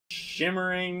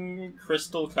shimmering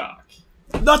crystal cock.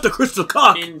 Not the crystal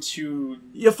cock! Into...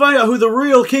 You'll find out who the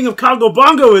real king of Congo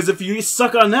Bongo is if you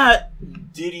suck on that.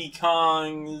 Diddy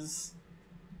Kong's...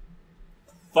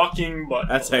 fucking butt.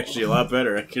 That's actually a lot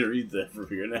better. I can read that from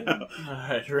here now.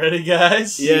 Alright, ready,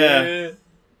 guys? Yeah.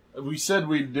 We said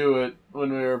we'd do it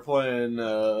when we were playing,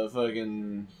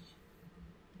 fucking...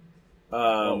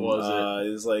 what was it?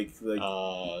 It was like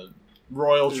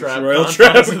Royal Trap. Royal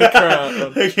Trap. Of the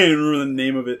Crown. I can't even remember the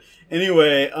name of it.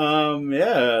 Anyway,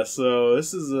 yeah, so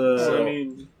this is I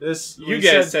mean, this you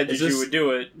guys said that you would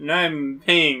do it, and I'm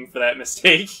paying for that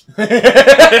mistake.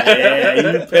 yeah,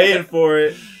 you're paying for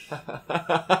it.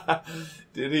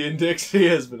 Diddy and Dixie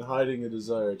has been hiding a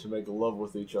desire to make love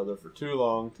with each other for too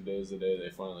long. Today's the day they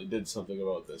finally did something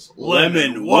about this.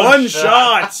 Lemon one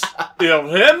shot! Yeah,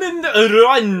 lemon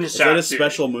one shot. Is that a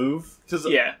special move?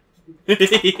 Yeah.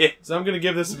 So I'm gonna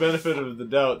give this the benefit of the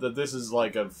doubt that this is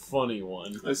like a funny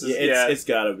one. This is, it's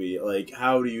gotta be. Like,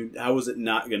 how is it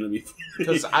not gonna be funny?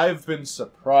 Because I've been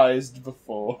surprised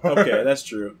before. Okay, that's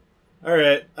true.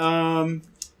 Alright,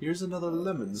 Here's another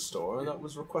lemon store that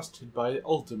was requested by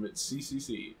Ultimate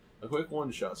CCC. A quick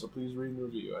one-shot, so please read and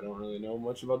review. I don't really know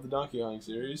much about the Donkey Kong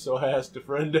series, so I asked a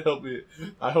friend to help me.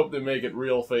 I hope they make it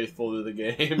real faithful to the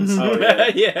games. Oh,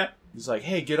 yeah. Yeah. He's like,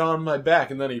 hey, get on my back,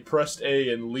 and then he pressed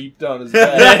A and leaped on his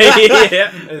back.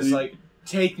 Yeah. And it's like,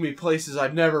 take me places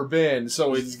I've never been.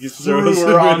 So he Just threw throws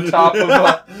her him on into- top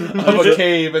of a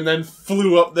cave and then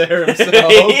flew up there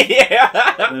himself.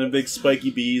 Yeah. and the big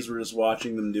spiky bees were just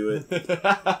watching them do it.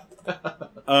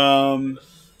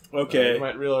 Okay. You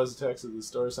might realize the text of the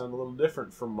story sound a little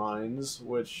different from mine's,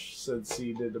 which, since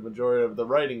he did the majority of the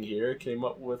writing here, came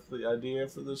up with the idea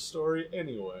for the story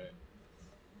anyway.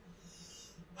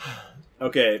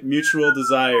 Okay, mutual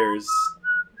desires.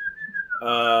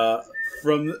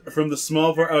 From the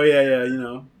small part. Oh yeah, you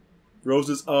know.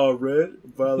 Roses are red,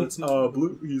 violets are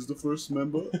blue. He's the first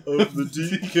member of the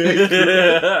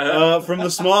DKC. From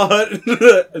the small hut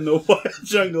in the wild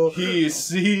jungle. He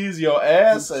sees your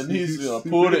ass and he's gonna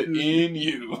put it in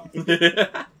you.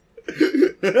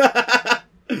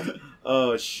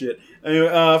 Oh shit. Anyway,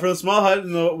 from the small hut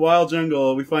in the wild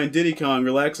jungle, we find Diddy Kong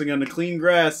relaxing on the clean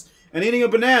grass and eating a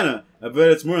banana. I bet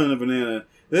it's more than a banana.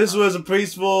 This was a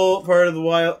peaceful part of the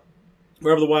wild,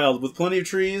 with plenty of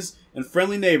trees and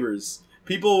friendly neighbors.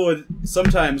 People would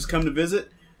sometimes come to visit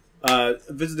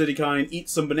Diddy Kong and eat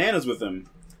some bananas with him.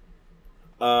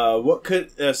 What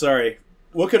could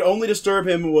only disturb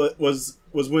him was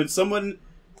when someone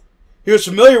he was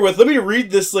familiar with. Let me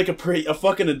read this like a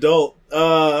fucking adult.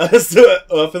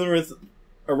 Familiar with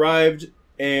arrived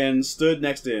and stood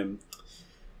next to him.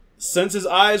 Since his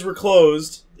eyes were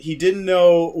closed, he didn't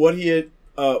know what he had.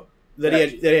 That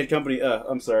he had company.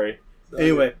 I'm sorry.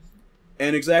 Anyway.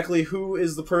 And exactly who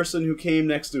is the person who came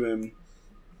next to him?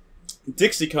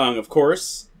 Dixie Kong, of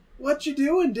course. What you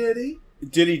doing, Diddy?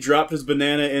 Diddy dropped his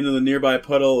banana into the nearby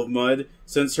puddle of mud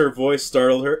since her voice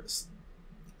startled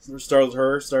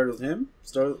him?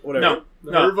 Whatever. No.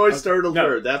 Her voice startled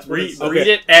her. That's what it said. Read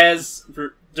it as...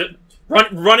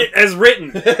 Run it as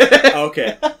written.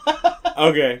 Okay.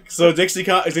 Okay, so Dixie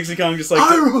Kong just like...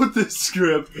 I wrote this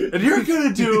script, and you're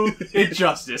gonna do it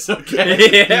justice,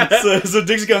 okay? Yeah. So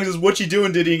Dixie Kong says, "What you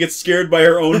doing, Diddy?" and gets scared by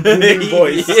her own booming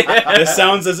voice. Yeah. It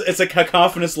sounds as it's a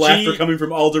cacophonous laughter coming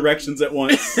from all directions at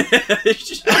once.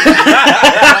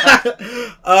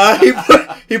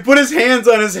 He put his hands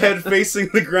on his head facing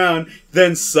the ground,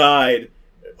 then sighed.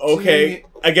 Okay,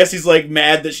 I guess he's like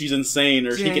mad that she's insane,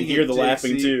 or he can hear the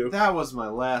laughing too. That was my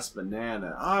last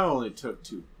banana. I only took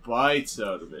 2 bites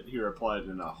out of it, he replied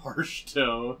in a harsh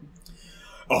tone.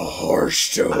 A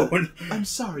harsh tone? I'm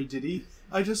sorry, Diddy.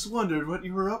 I just wondered what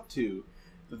you were up to.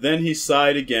 Then he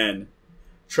sighed again,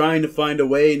 trying to find a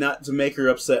way not to make her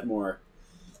upset more.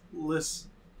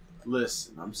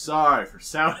 Listen, I'm sorry for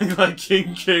sounding like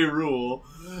King K. Rool,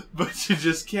 but you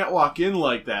just can't walk in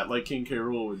like that, like King K.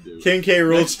 Rool would do. King K.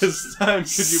 Rool Next just... time,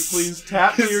 could you please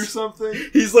tap me or something?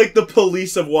 He's like the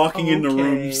police of walking into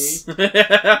rooms.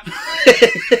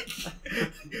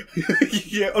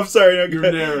 Yeah, I'm sorry. No,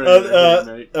 You're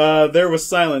narrating, there was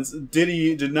silence.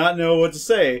 Diddy did not know what to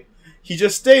say. He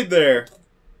just stayed there.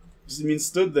 I mean,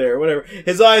 stood there, whatever.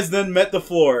 His eyes then met the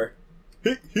floor.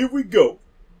 Here we go.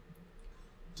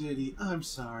 Diddy, I'm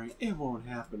sorry. It won't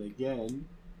happen again.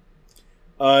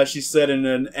 She said in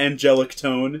an angelic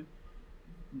tone.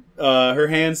 Her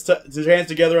hands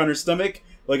together on her stomach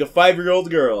like a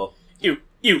 5-year-old girl.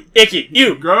 You, icky,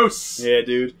 you. Gross. Yeah,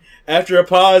 dude. After a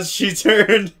pause, she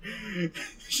turned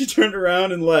She turned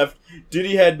around and left.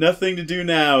 Diddy had nothing to do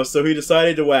now, so he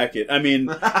decided to whack it. I mean,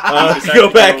 go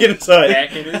back in his hut.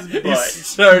 Back in his He butt.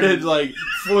 started like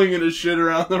flinging his shit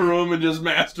around the room and just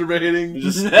masturbating.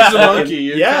 Just- He's a monkey.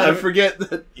 You Yeah. kind of forget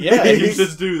that. Yeah, he can he's-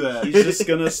 just do that. He's just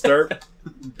gonna start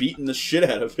beating the shit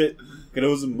out of it. Could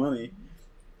owe some money.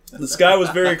 The sky was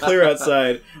very clear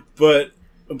outside, but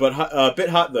a bit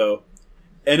hot though,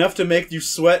 enough to make you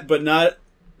sweat, but not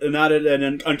at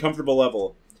an uncomfortable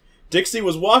level. Dixie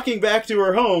was walking back to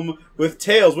her home with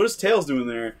Tails. What is Tails doing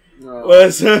there?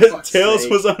 Tails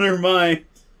was on her mind.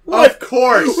 Of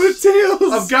course, With Tails,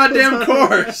 of goddamn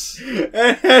course.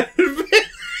 And had been,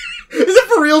 is it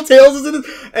for real? Tails is in it,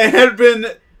 and had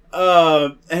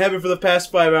been for the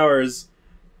past 5 hours.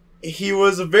 He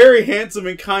was a very handsome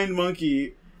and kind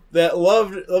monkey that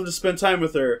loved to spend time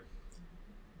with her.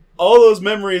 All those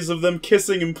memories of them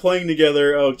kissing and playing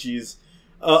together. Oh, jeez.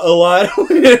 A lot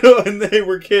when they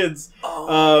were kids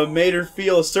made her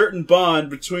feel a certain bond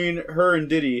between her and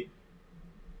Diddy.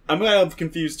 I'm kind of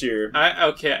confused here.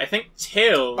 I think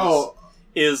Tails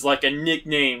is like a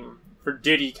nickname for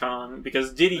Diddy Kong,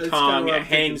 because Diddy Kong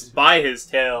hangs by his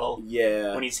tail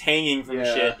when he's hanging from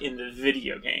shit in the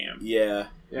video game. Yeah.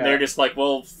 And they're just like,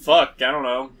 well, fuck, I don't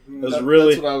know. That's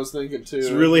what I was thinking too. It's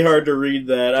really hard to read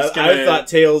that. I thought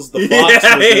Tails the Fox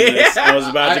was in this. I was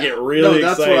about to get really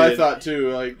excited. That's what I thought too.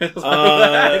 Like,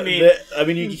 I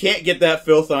mean, you can't get that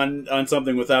filth on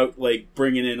something without like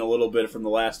bringing in a little bit from the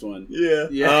last one. Yeah.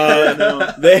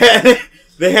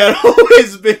 They had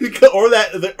always been, or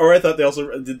I thought they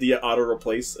also did the auto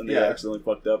replace and they accidentally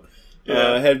fucked up.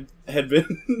 Had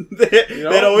been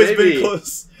they'd always been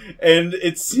close, and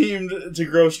it seemed to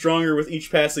grow stronger with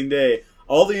each passing day.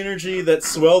 All the energy that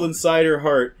swelled inside her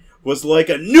heart was like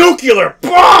a nuclear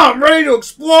bomb ready to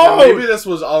explode. Yeah, maybe this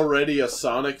was already a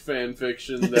Sonic fan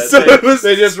fiction that So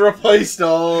they just replaced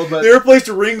all. But they replaced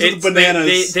Rings with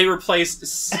bananas. They replaced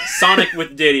Sonic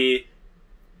with Diddy.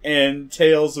 And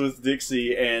Tails with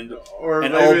Dixie, or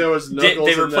maybe there was Knuckles.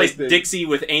 They replaced Dixie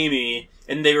with Amy,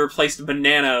 and they replaced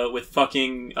Banana with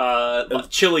fucking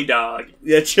Chili Dog.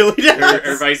 Yeah, Chili Dog.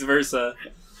 Or vice versa.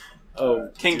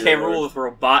 Oh, King K. Rool with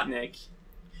Robotnik.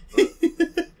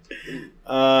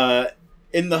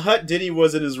 In the hut, Diddy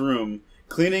was in his room,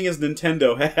 cleaning his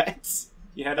Nintendo hats.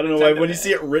 I don't know why. When you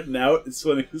see it written out, it's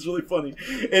funny. It's really funny.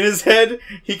 In his head,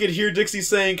 he could hear Dixie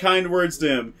saying kind words to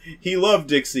him. He loved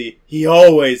Dixie. He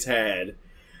always had.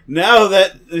 Now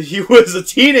that he was a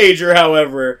teenager,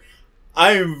 however,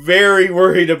 I'm very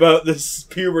worried about this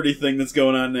puberty thing that's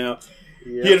going on now.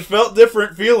 Yep. He had felt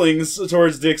different feelings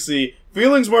towards Dixie.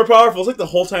 Feelings more powerful. It's like the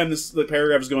whole time the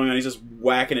paragraph is going on, he's just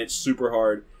whacking it super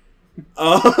hard.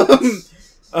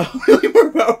 Really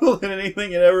more powerful than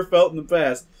anything he'd ever felt in the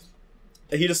past.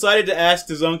 He decided to ask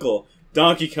his uncle,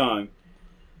 Donkey Kong,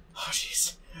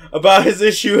 about his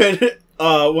issue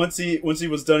once he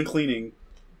was done cleaning.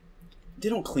 They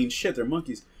don't clean shit, they're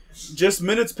monkeys. Just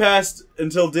minutes passed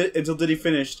until Diddy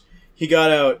finished. He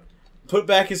got out, put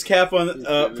back his cap on,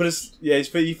 he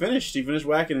finished. He finished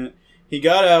whacking it. He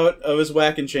got out of his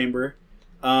whacking chamber.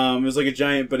 It was like a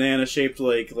giant banana shaped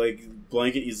like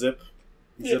blanket you zip.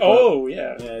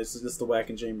 Yeah, it's just the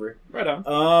whacking chamber. Right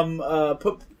on.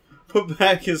 Put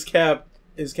back his cap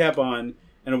on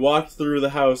and walked through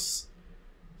the house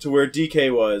to where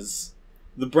DK was.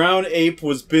 The brown ape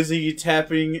was busy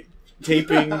taping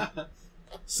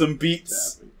some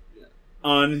beats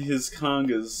on his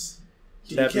congas.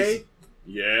 DK?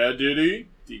 Yeah, Diddy?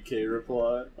 DK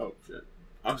replied. Oh, shit.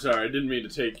 I'm sorry, I didn't mean to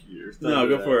take your thunder. No,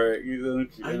 go for it.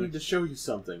 I need to show you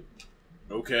something.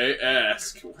 Okay,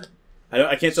 ask.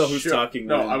 I can't tell who's talking.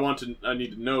 No, I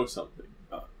need to know something.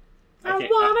 I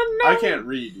wanna know. I can't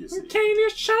read, you see. Can you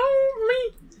show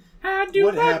me?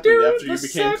 What happened after you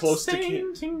became close to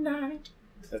King? Tonight?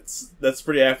 That's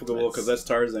pretty applicable because that's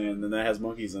Tarzan and that has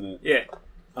monkeys in it. Yeah.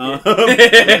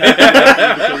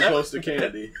 Became close to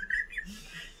Candy.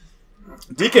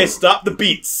 DK stopped the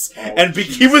beats, and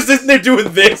he was in there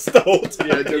doing this the whole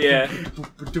time. Yeah.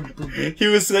 He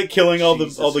was like killing all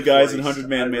the guys in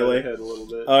 100-man melee.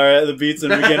 Alright, the beats,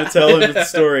 and began to tell him the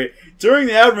story. During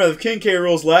the aftermath of King K.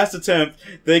 Rool's last attempt,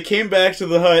 they came back to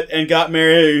the hut and got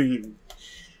married.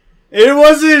 It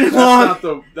wasn't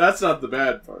long. That's not the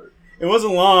bad part. It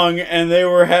wasn't long, and they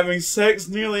were having sex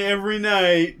nearly every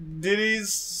night.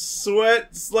 Diddy's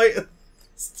sweat slightly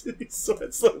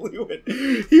wet.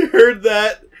 He heard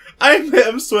that.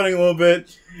 I'm sweating a little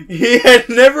bit. He had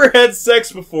never had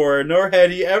sex before, nor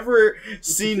had he ever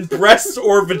seen breasts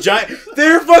or vagina.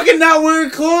 They're fucking not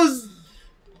wearing clothes.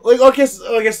 Like,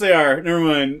 I guess they are. Never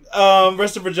mind.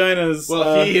 Rest of vaginas.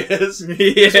 Well, he is.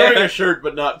 He's wearing a shirt,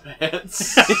 but not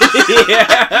pants.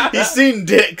 Yeah. He's seen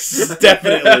dicks,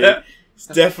 definitely. He's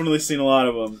definitely seen a lot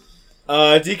of them.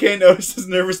 DK noticed his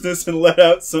nervousness and let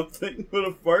out something with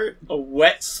a fart. A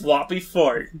wet, sloppy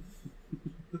fart.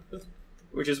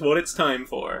 Which is what it's time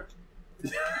for.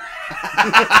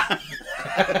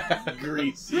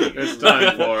 Greasy. It's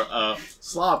time for a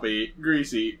sloppy,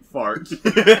 greasy fart.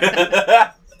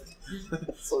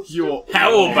 So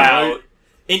how about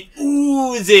an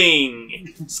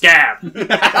oozing scab?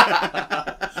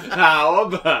 How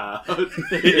about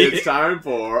it's time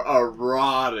for a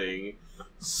rotting,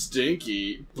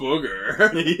 stinky booger?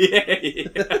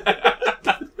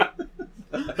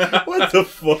 What the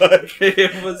fuck?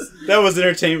 That was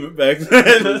entertainment back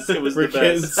then. It was for the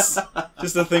best. kids.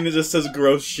 Just a thing that just says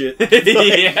gross shit.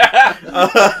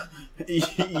 Yeah.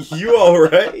 You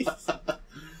alright?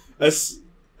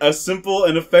 A simple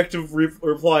and effective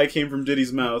reply came from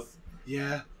Diddy's mouth.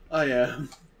 Yeah, I am.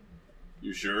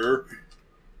 You sure?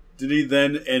 Diddy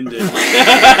then ended.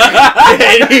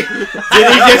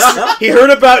 He heard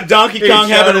about Donkey Kong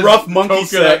having rough monkey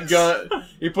sex.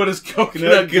 He put his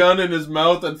coconut gun in his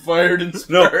mouth and fired in spurts.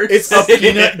 No, it's a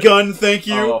peanut gun, thank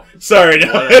you. Oh, sorry,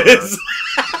 no.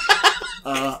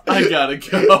 I gotta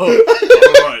go.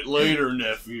 Alright, later,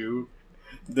 nephew.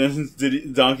 Then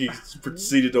Donkey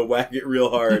proceeded to whack it real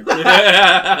hard.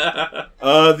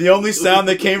 The only sound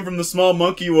that came from the small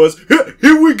monkey was,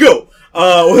 "Here we go!"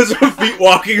 Was her feet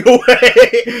walking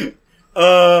away.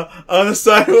 On the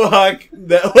sidewalk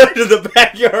that led to the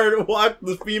backyard walked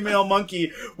the female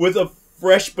monkey with a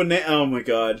fresh banana. Oh my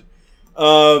god.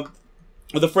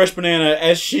 With a fresh banana.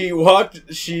 As she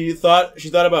walked, she thought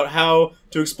about how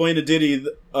to explain to Diddy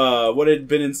what had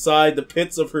been inside the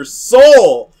pits of her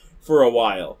soul for a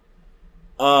while.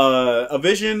 A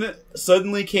vision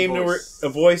suddenly came to her. A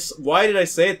voice. Why did I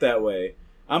say it that way?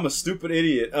 I'm a stupid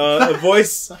idiot. A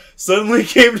voice suddenly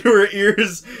came to her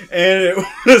ears, and it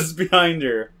was behind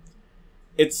her.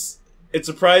 It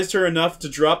surprised her enough to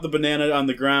drop the banana on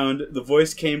the ground. The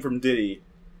voice came from Diddy.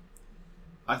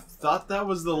 I thought that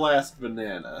was the last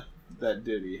banana that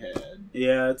Diddy had.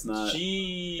 Yeah, it's not.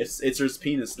 It's her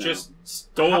penis now. Just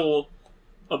stole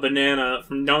a banana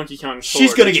from Donkey Kong's sword.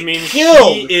 She's gonna get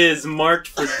killed. She is marked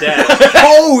for death.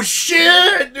 Oh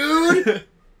shit, dude!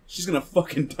 She's gonna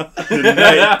fucking die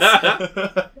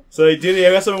tonight. So, Diddy,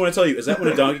 I got something I want to tell you. Is that one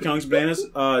of Donkey Kong's bananas?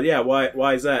 Yeah.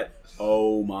 Why is that?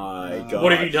 Oh my god!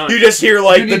 What have you done? You just hear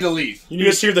like you need to leave. You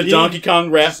just hear the Donkey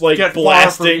Kong rap like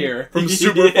blasting from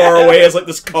super far away as like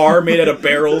this car made out of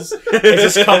barrels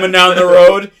is just coming down the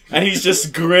road, and he's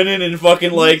just grinning and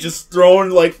fucking like just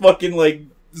throwing like fucking like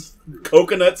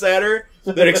coconuts at her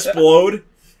that explode.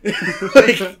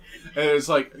 Like, and it's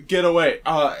like, get away.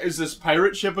 Is this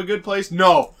pirate ship a good place?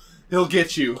 No. He'll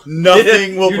get you.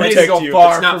 Nothing will protect you.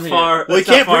 It's not far. Well, he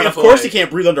can't breathe. Of course, he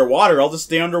can't breathe underwater. I'll just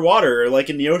stay underwater, like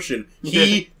in the ocean.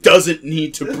 He doesn't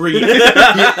need to breathe. He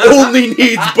only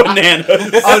needs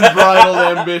bananas.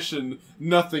 Unbridled ambition.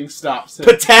 Nothing stops him.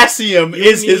 Potassium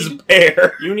is his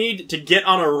air. You need to get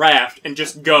on a raft and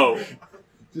just go.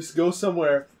 Just go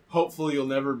somewhere. Hopefully you'll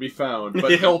never be found,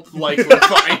 but he'll likely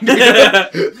find you.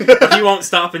 He won't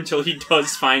stop until he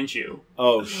does find you.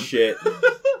 Oh, shit.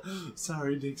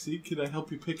 Sorry, Dixie. Can I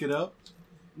help you pick it up?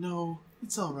 No,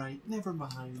 it's alright. Never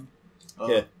mind.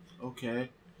 Yeah. Okay.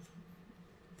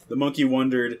 The monkey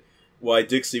wondered why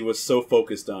Dixie was so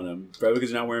focused on him. Probably because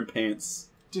he's not wearing pants.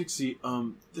 Dixie,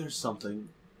 there's something.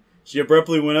 She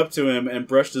abruptly went up to him and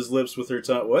brushed his lips with her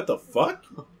tongue. What the fuck?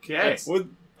 Okay.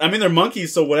 I mean, they're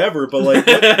monkeys, so whatever, but like...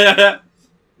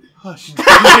 Hush.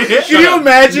 Can you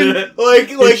imagine, like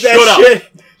that shit?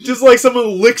 Just like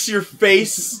someone licks your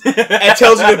face and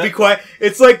tells you to be quiet.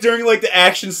 It's like during like the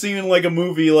action scene in like a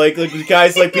movie, like the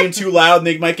guys like being too loud and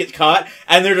they might get caught,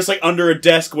 and they're just like under a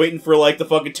desk waiting for like the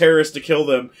fucking terrorists to kill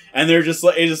them, and they're just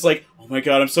like, it's just like, oh my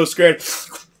god, I'm so scared.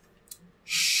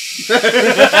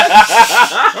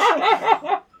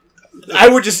 I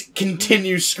would just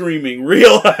continue screaming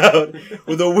real loud.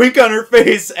 With a wink on her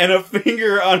face and a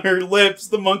finger on her lips,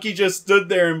 the monkey just stood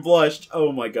there and blushed.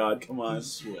 Oh my god, come on.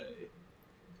 This way.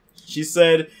 She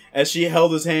said as she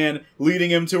held his hand, leading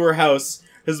him to her house.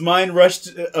 His mind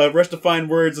rushed to find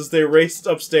words as they raced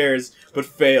upstairs, but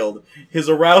failed. His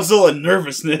arousal and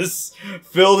nervousness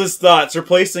filled his thoughts,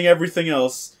 replacing everything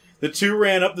else. The two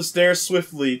ran up the stairs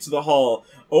swiftly to the hall,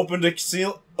 opened a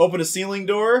ceiling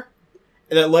door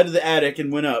that led to the attic,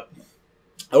 and went up.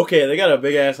 Okay, they got a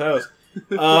big ass house.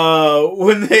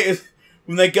 When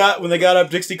they got up,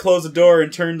 Dixie closed the door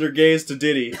and turned her gaze to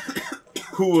Diddy.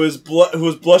 who was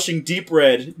blushing deep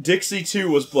red. Dixie, too,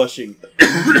 was blushing.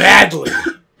 Badly.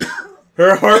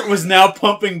 Her heart was now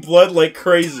pumping blood like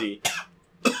crazy.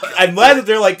 I'm glad that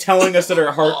they're, like, telling us that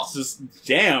her heart's just...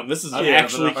 Damn, this is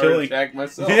actually killing...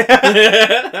 myself.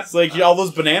 It's like, all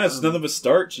those bananas is nothing but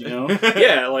starch, you know?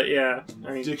 Yeah, like, yeah.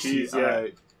 I mean, Dixie, geez, yeah.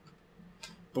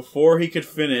 Before he could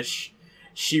finish,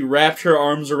 she wrapped her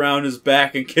arms around his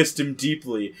back and kissed him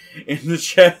deeply. In the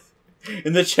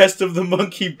chest of the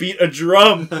monkey beat a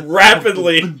drum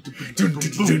rapidly.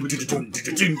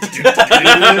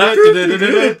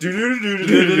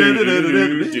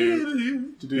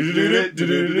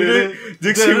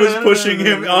 Dixie was pushing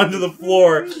him onto the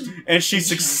floor, and she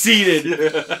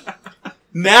succeeded.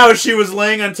 Now she was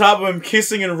laying on top of him,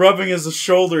 kissing and rubbing his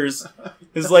shoulders.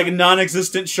 His, like,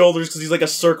 non-existent shoulders, because he's like a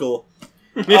circle.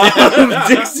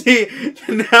 Dixie,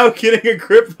 now getting a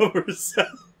grip of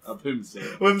herself. Of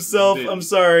himself. I'm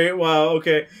sorry. Wow,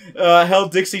 okay.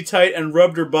 Held Dixie tight and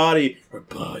rubbed her body.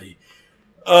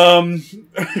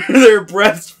 Their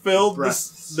breaths filled...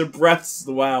 Their breaths,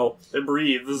 wow. Their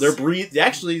breathes.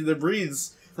 Actually, their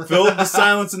breathes filled the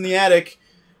silence in the attic.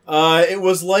 It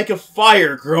was like a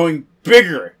fire growing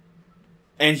bigger.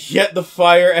 And yet the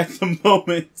fire at the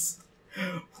moment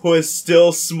was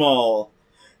still small.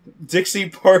 Dixie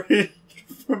parted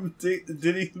from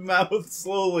Diddy's mouth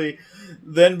slowly,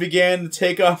 then began to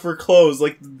take off her clothes.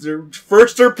 Like,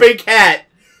 first her pink hat.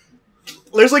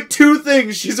 There's like 2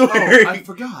 things she's wearing. Oh, I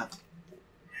forgot.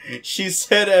 She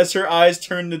said as her eyes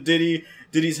turned to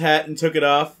Diddy's hat and took it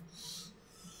off.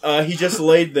 He just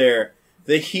laid there.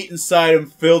 The heat inside him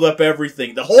filled up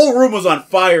everything. The whole room was on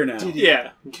fire now. Diddy,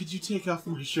 yeah. Could you take off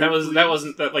my shirt? That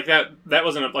wasn't like a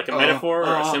metaphor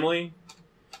or a simile.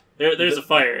 There's a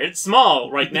fire. It's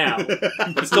small right now,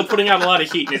 but it's still putting out a lot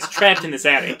of heat, and it's trapped in this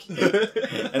attic.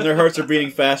 And their hearts are beating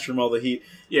fast from all the heat.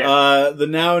 Yeah. The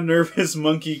now nervous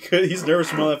monkey he's nervous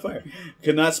from all that fire.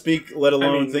 Could not speak, let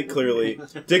alone think clearly.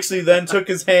 Dixie then took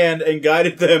his hand and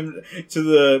guided them to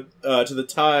the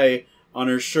tie on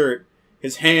her shirt.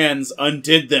 His hands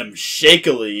undid them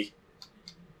shakily.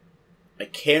 I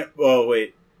can't... Oh,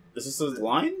 wait. Is this a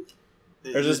line?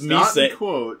 Or is this me saying...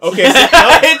 Okay,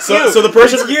 so the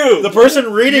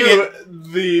person reading it...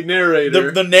 The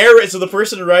narrator. The narrator... So the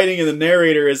person writing and the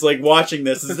narrator is, like, watching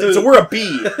this. So we're a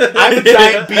bee. I'm a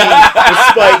giant bee with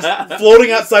spikes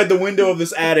floating outside the window of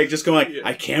this attic, just going like,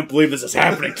 I can't believe this is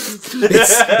happening.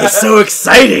 It's so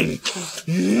exciting.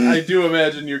 I do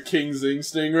imagine your King's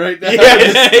instinct right now.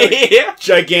 Yeah.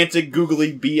 Gigantic,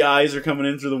 googly bee eyes are coming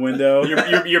in through the window.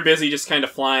 You're busy just kind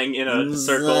of flying in a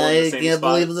circle in the same I can't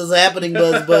spot. believe this is happening,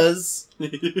 Buzz.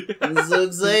 It's so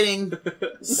exciting.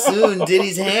 Soon,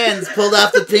 Diddy's hands pulled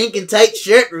off the pink and tight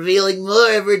shirt, revealing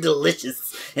more of her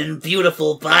delicious and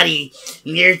beautiful body.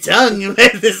 Her tongue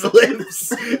met his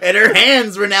lips, and her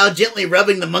hands were now gently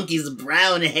rubbing the monkey's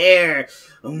brown hair.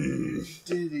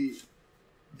 Diddy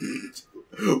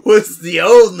was the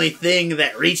only thing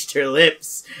that reached her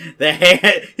lips. The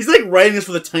hand... He's like writing this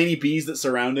for the tiny bees that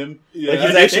surround him. Yeah. Like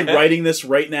he's actually writing this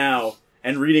right now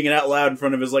and reading it out loud in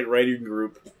front of his like writing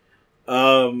group.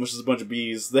 Which is a bunch of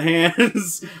bees. The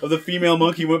hands of the female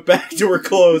monkey went back to her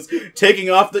clothes, taking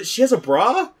off the... She has a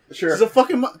bra? Sure. She's a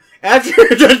fucking... After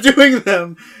they're done doing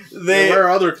them, they wear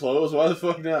other clothes. Why the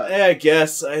fuck not? Yeah, I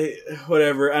guess.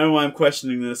 Whatever. I don't know why I'm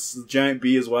questioning this. The giant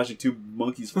bee is watching 2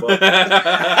 monkeys fuck.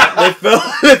 They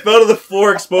fell to the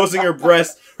floor, exposing her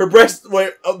breast. Her breast...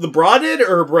 Wait, the bra did,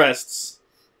 or her breasts?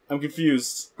 I'm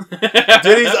confused.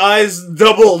 Diddy's eyes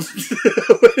doubled.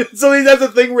 So he has a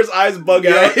thing where his eyes bug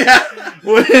out. Yeah.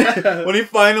 When he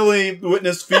finally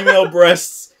witnessed female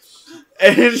breasts,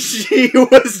 and she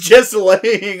was just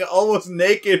laying almost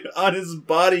naked on his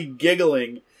body,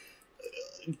 giggling.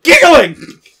 Giggling!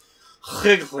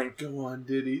 Giggling. Go on,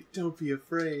 Diddy. Don't be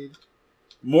afraid.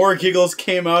 More giggles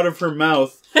came out of her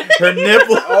mouth. Her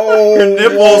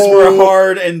nipples were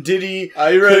hard, and Diddy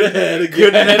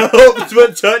couldn't help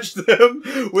but touch them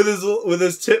with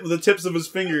the tips of his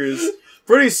fingers.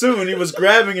 Pretty soon, he was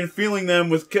grabbing and feeling them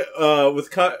with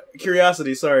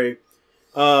curiosity. Sorry,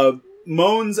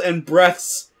 moans and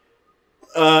breaths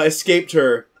escaped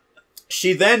her.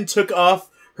 She then took off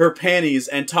her panties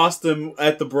and tossed them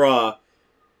at the bra.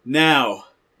 Now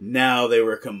they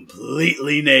were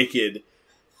completely naked.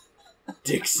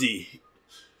 Dixie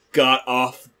got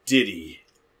off Diddy.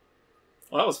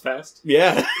 Well, that was fast.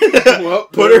 Yeah. Well,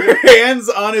 put her hands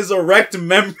on his erect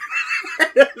member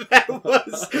that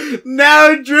was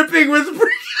now dripping with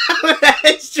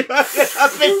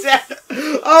up and down.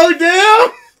 Oh,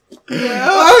 damn! Yeah.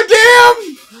 Oh,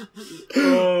 damn!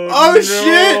 Oh, no.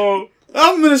 Shit!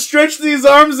 I'm gonna stretch these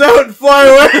arms out and fly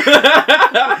away.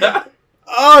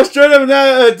 Oh, straight up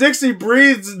now, Dixie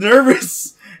breathes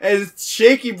nervous and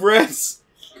shaky breaths.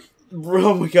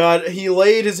 Oh my god! He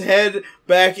laid his head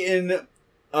back in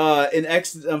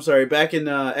ecstasy,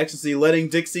 letting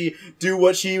Dixie do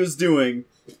what she was doing.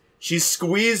 She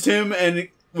squeezed him and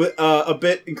a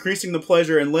bit, increasing the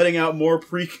pleasure and letting out more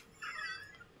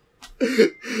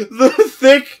The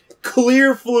thick,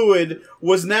 clear fluid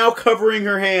was now covering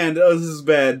her hand. Oh, this is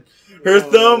bad. Her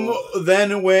thumb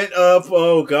then went up,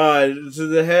 oh god, to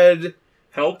the head.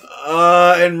 Help.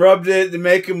 And rubbed it to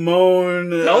make him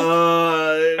moan. Help.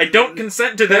 I don't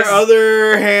consent to this. Her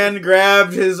other hand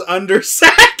grabbed his undersack.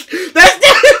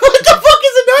 What the fuck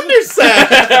is an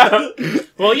undersack?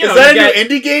 Well, you know. Is that a new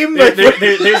indie game?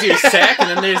 There's your sack, and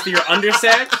then there's your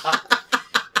undersack.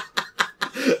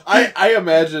 I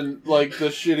imagine, like, the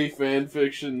shitty fan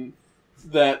fiction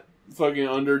that fucking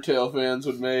Undertale fans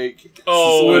would make.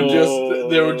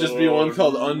 There would just be one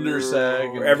called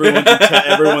Undersag. And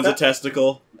everyone's a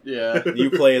testicle. Yeah. You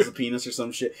play as a penis or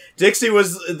some shit. Dixie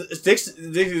as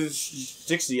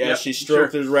she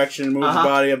stroked his erection and moved his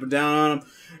body up and down on him.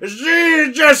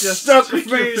 She just stuck her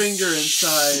finger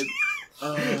inside.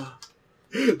 Oh,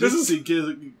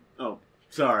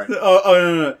 sorry.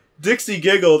 No. Dixie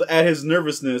giggled at his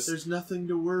nervousness. There's nothing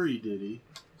to worry, Diddy.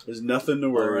 There's nothing to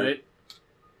worry. All right.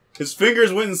 His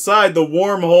fingers went inside the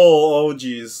warm hole, oh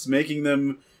jeez, making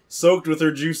them soaked with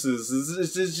her juices.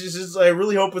 It's just, I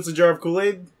really hope it's a jar of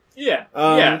Kool-Aid. Yeah.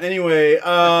 Anyway,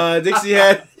 Dixie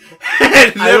had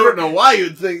I don't know why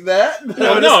you'd think that.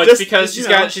 No, it's because she's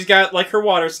got like her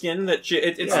water skin that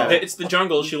it's the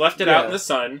jungle. She left it out in the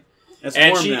sun. It's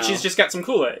and warm now. She's just got some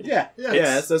Kool-Aid. Yeah. You're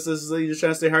just trying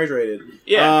to stay hydrated.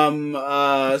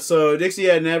 Yeah. So Dixie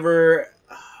had never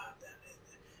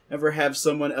have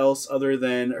someone else other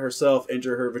than herself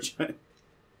enter her vagina.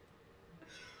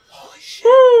 Holy shit.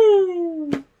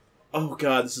 Woo! Oh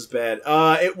god, this is bad.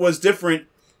 It was different,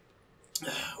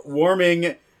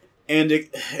 warming, and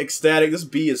ecstatic. This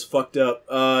bee is fucked up.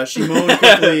 She moaned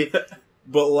quickly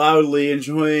but loudly,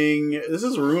 enjoying. This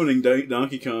is ruining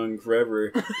Donkey Kong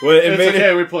forever.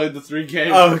 We played the 3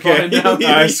 games. Oh, okay.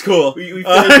 Alright, cool. We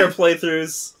finished our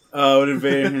playthroughs. Would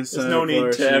invade his There's no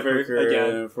need to ever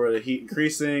again. For the heat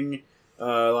increasing.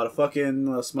 A lot of fucking,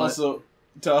 a lot of smut. Also,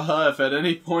 Taha, if at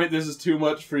any point this is too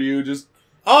much for you, just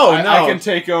I can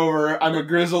take over. I'm a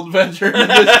grizzled veteran in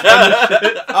this kind of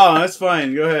shit. Oh, that's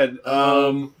fine. Go ahead.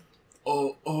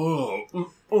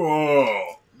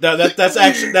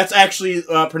 That's actually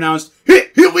pronounced.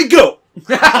 Here we go.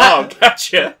 Oh,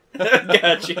 gotcha.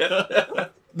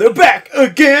 Gotcha. They're back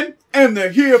again, and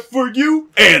they're here for you.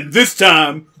 And this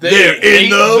time, they're in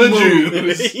the mood.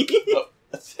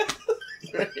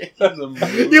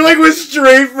 You went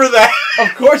straight for that.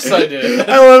 Of course I did.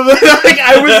 I love that.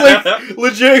 I was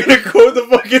legit gonna quote the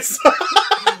fucking song.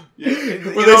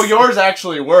 Yours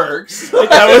actually works.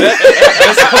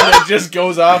 This one just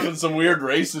goes off in some weird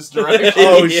racist direction.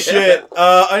 Oh shit.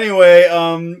 Anyway,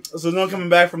 so no coming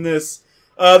back from this.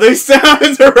 These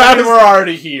sounds aroused. We're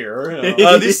already here.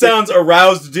 These sounds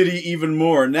aroused Diddy even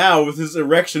more. Now, with his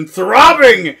erection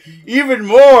throbbing even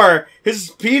more, his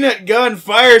peanut gun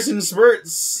fires in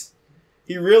spurts.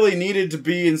 He really needed to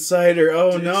be inside her.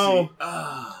 Oh Dixie. No.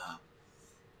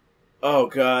 Oh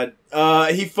god.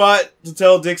 He fought to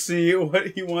tell Dixie what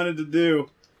he wanted to do.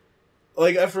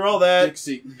 Like, after all that...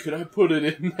 Dixie, could I put it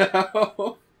in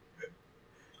now?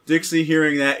 Dixie,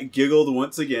 hearing that, giggled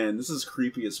once again. This is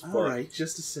creepy as fuck. Alright,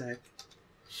 just a sec.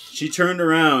 She turned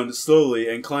around slowly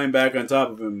and climbed back on top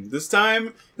of him. This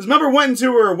time, his member went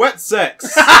into her wet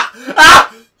sex.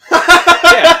 Yeah.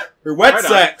 Her wet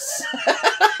sex.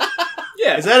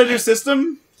 Yeah. Is that a new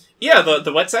system? Yeah,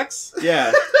 the wet sex?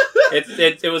 Yeah.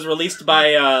 It was released by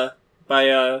It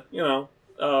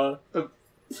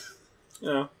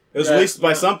was released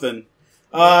by something.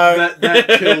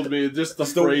 That killed me. Just the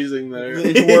phrasing there.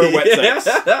 Into her wet sex.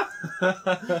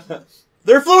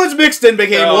 Their fluids mixed and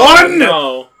became one.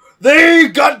 No, they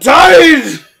got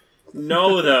tied.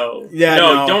 No, though. Yeah,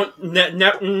 no.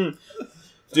 Don't.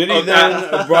 Diddy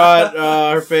then brought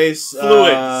her face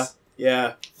fluids.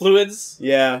 Yeah, fluids.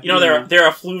 Yeah, they're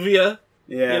effluvia.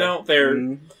 Yeah,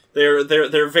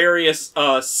 they're various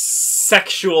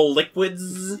sexual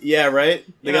liquids. Yeah, right.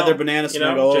 They got their banana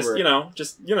smeg all over.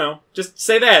 Just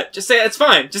say that. Just say it. It's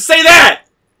fine. Just say that.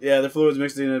 Yeah, the fluids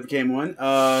mixed in and became one.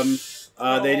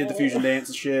 They did the fusion dance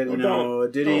and shit.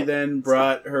 Diddy then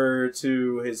brought her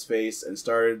to his face and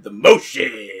started the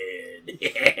motion.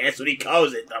 Yeah, that's what he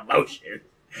calls it, the motion.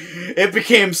 It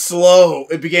became slow.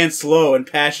 It began slow and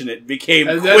passionate. It became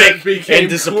and quick then it became and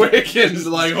disappointing. quick and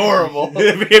like horrible.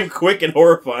 It became quick and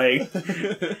horrifying.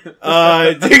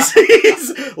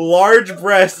 Dixie's large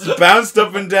breasts bounced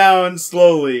up and down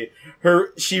slowly.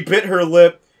 She bit her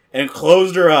lip and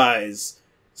closed her eyes,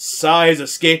 sighs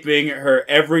escaping her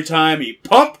every time he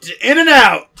pumped in and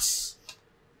out.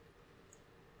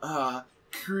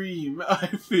 Cream, I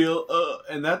feel,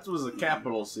 and that was a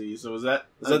capital C, so is that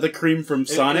the cream from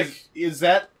Sonic? Is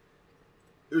that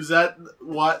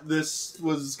what this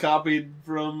was copied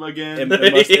from again? It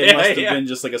must have been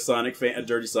just like a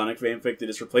dirty Sonic fanfic that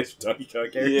just replaced with Donkey Kong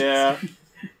characters. Yeah.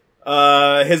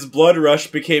 His blood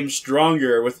rush became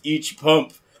stronger with each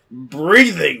pump.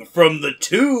 Breathing from the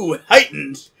two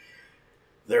heightened,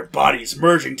 their bodies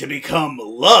merging to become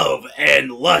love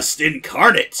and lust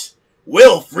incarnate.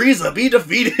 Will Frieza be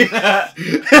defeated? Her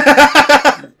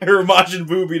Majin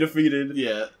Buu be defeated?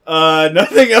 Yeah.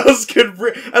 Nothing else could.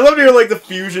 I love to hear like the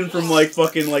fusion from like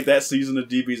fucking like that season of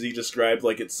DBZ described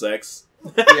like it's sex.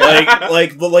 Yeah.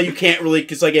 But you can't really.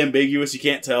 It's like ambiguous. You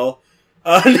can't tell.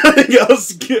 Nothing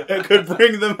else could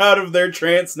bring them out of their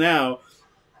trance now.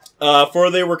 For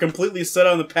they were completely set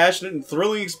on the passionate and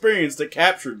thrilling experience that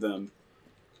captured them.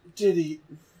 Diddy.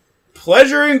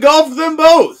 Pleasure engulfed them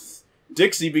both.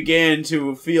 Dixie began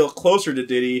to feel closer to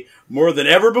Diddy more than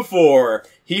ever before.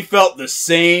 He felt the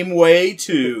same way,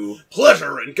 too.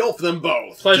 Pleasure engulfed them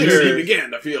both. Pleasure. Dixie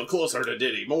began to feel closer to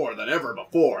Diddy more than ever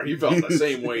before. He felt the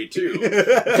same way, too.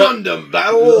 Gundam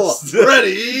battle,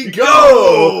 ready,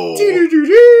 go!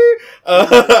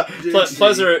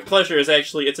 Pleasure is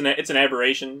actually, it's an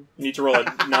aberration. You need to roll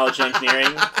a knowledge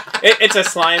engineering. It's a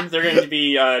slime. They're going to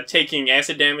be taking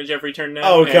acid damage every turn now.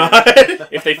 Oh, God.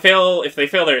 If they fail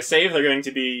their save, they're going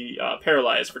to be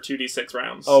paralyzed for 2d6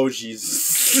 rounds. Oh,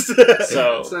 Jesus. So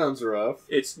that sounds rough.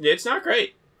 It's not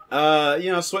great.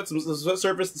 Sweat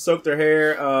surface to soak their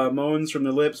hair. Moans from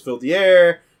their lips filled the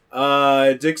air.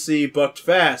 Dixie bucked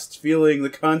fast, feeling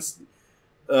the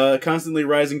constantly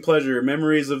rising pleasure.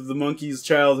 Memories of the monkey's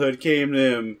childhood came to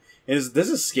him. And this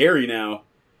is scary now.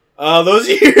 Those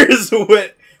years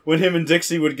when him and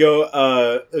Dixie would go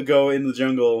in the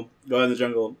jungle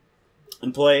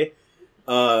and play.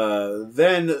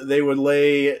 Then they would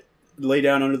lay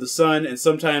down under the sun and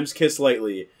sometimes kiss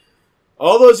lightly.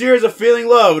 All those years of feeling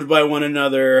loved by one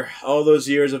another, all those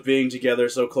years of being together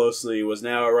so closely, was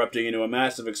now erupting into a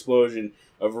massive explosion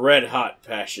of red-hot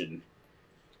passion.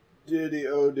 Diddy,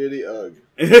 oh, diddy, ugh.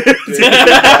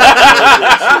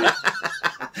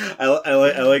 I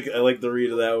like the read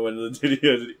of that one. The diddy,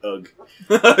 oh, diddy, ugh.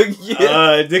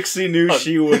 Yeah. Dixie knew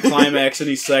she would climax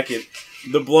any second.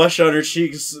 The blush on her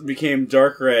cheeks became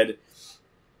dark red.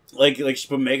 Like she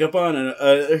put makeup on, and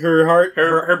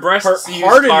her breasts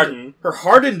hardened. Her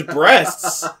hardened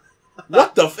breasts.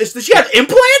 What the? Does she have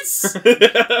implants?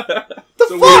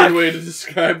 It's a weird way to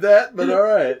describe that, but all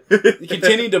right.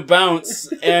 Continued to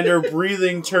bounce, and her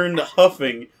breathing turned to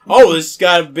huffing. Oh, this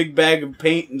got a big bag of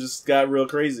paint and just got real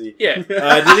crazy. Yeah. Did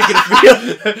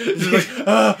it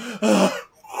feel?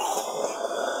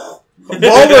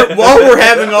 While we're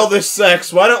having all this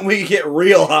sex, why don't we get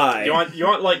real high? You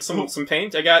want like some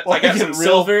paint? I got some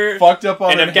silver, fucked up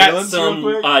on, and I've got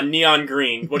some neon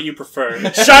green. What do you prefer?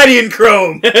 Shiny and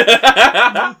chrome.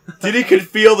 Diddy could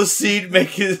feel the seed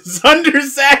make his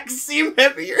undersack seem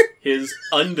heavier. His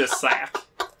undersack.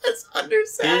 His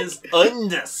undersack. His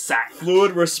undersack.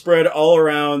 Fluid was spread all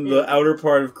around the outer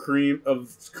part of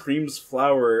Cream's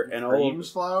flower and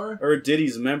Cream's flower, or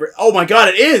Diddy's member. Oh my God,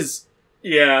 it is.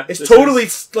 Yeah, it's totally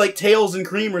like Tails and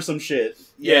Cream or some shit.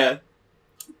 Yeah.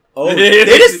 Oh, they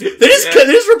just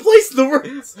replaced the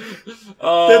words.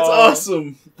 Oh, that's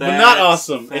awesome, but not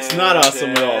awesome. Fantastic. It's not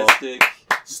awesome at all.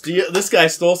 This guy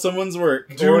stole someone's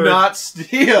work. Do not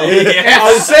steal.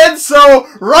 I said so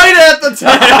right at the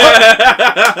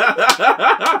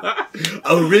time.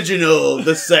 Original,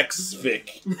 the sex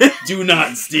fic. Do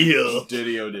not steal.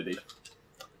 Diddy, oh, diddy.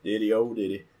 Diddy, oh,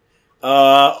 diddy.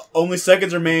 Only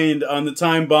seconds remained on the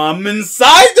time bomb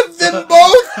inside of them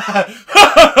both.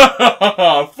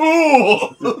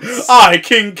 Fools! I,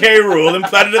 King K. Rool,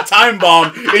 implanted a time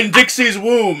bomb in Dixie's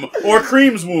womb or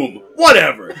Cream's womb,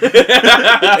 whatever. And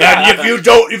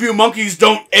if you monkeys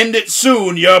don't end it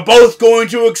soon, you're both going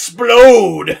to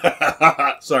explode.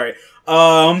 Sorry.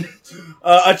 A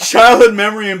childhood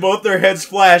memory in both their heads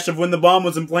flashed of when the bomb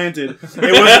was implanted. It was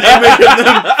an image of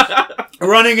them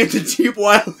running into deep,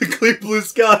 wild, clear blue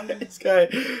sky,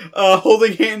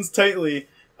 holding hands tightly.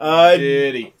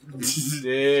 Diddy.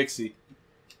 Dixie.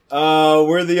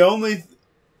 Were the only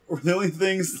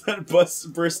things that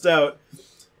burst out.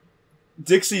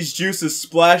 Dixie's juices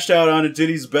splashed out onto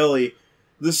Diddy's belly.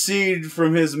 The seed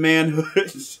from his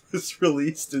manhood is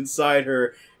released inside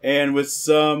her, and with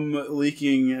some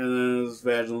leaking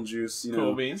vaginal juice, you know.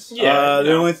 Cool beans. Yeah.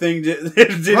 The only thing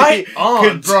right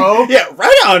on, bro. Yeah,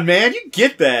 right on, man. You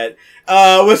get that.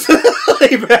 Was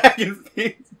lay back and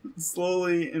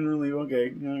slowly and relieve.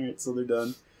 Okay, all right. So they're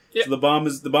done. Yep. So the bomb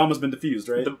has been defused,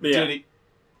 right?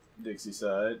 Dixie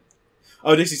side.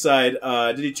 Oh, Dixie side.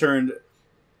 Diddy turned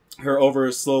her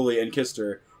over slowly and kissed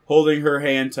her, holding her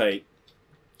hand tight.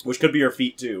 Which could be her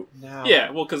feet, too. Now, yeah,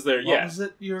 well, because they're... What was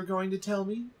it you were going to tell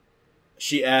me?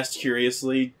 She asked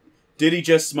curiously. Diddy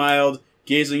just smiled,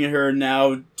 gazing at her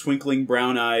now twinkling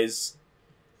brown eyes.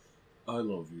 I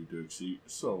love you, Dixie,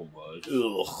 so much.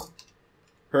 Ugh.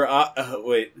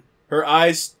 Her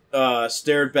eyes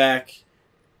stared back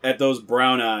at those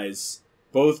brown eyes.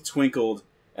 Both twinkled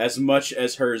as much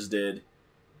as hers did.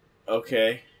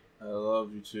 Okay. I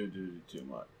love you too, dude. Too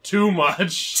much. Too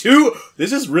much.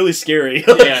 This is really scary.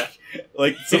 Yeah.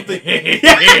 Like something. Yeah.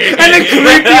 And a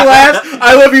creepy laugh.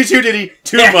 I love you too, Diddy.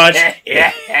 Too much.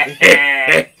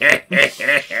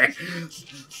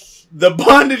 The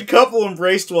bonded couple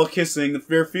embraced while kissing.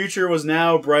 Their future was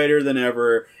now brighter than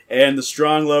ever, and the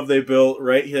strong love they built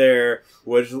right there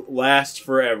would last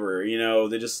forever. You know,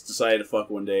 they just decided to fuck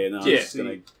one day, and now I'm just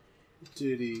gonna.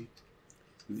 Diddy.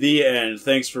 The end.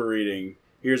 Thanks for reading.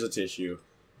 Here's a tissue.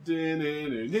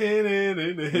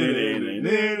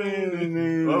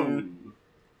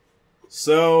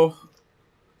 So,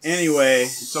 anyway.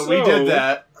 So we did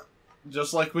that,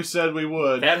 just like we said we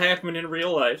would. That happened in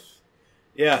real life.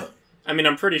 Yeah. I mean,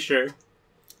 I'm pretty sure.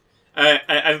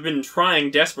 I've been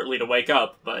trying desperately to wake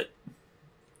up, but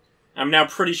I'm now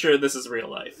pretty sure this is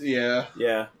real life. Yeah.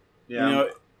 Yeah. You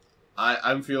know,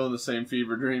 I'm feeling the same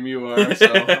fever dream you are,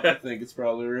 so I think it's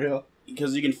probably real.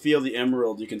 Because you can feel the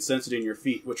emerald, you can sense it in your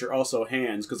feet, which are also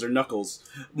hands, because they're knuckles.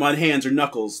 My hands are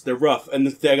knuckles, they're rough, and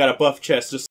I got a buff chest just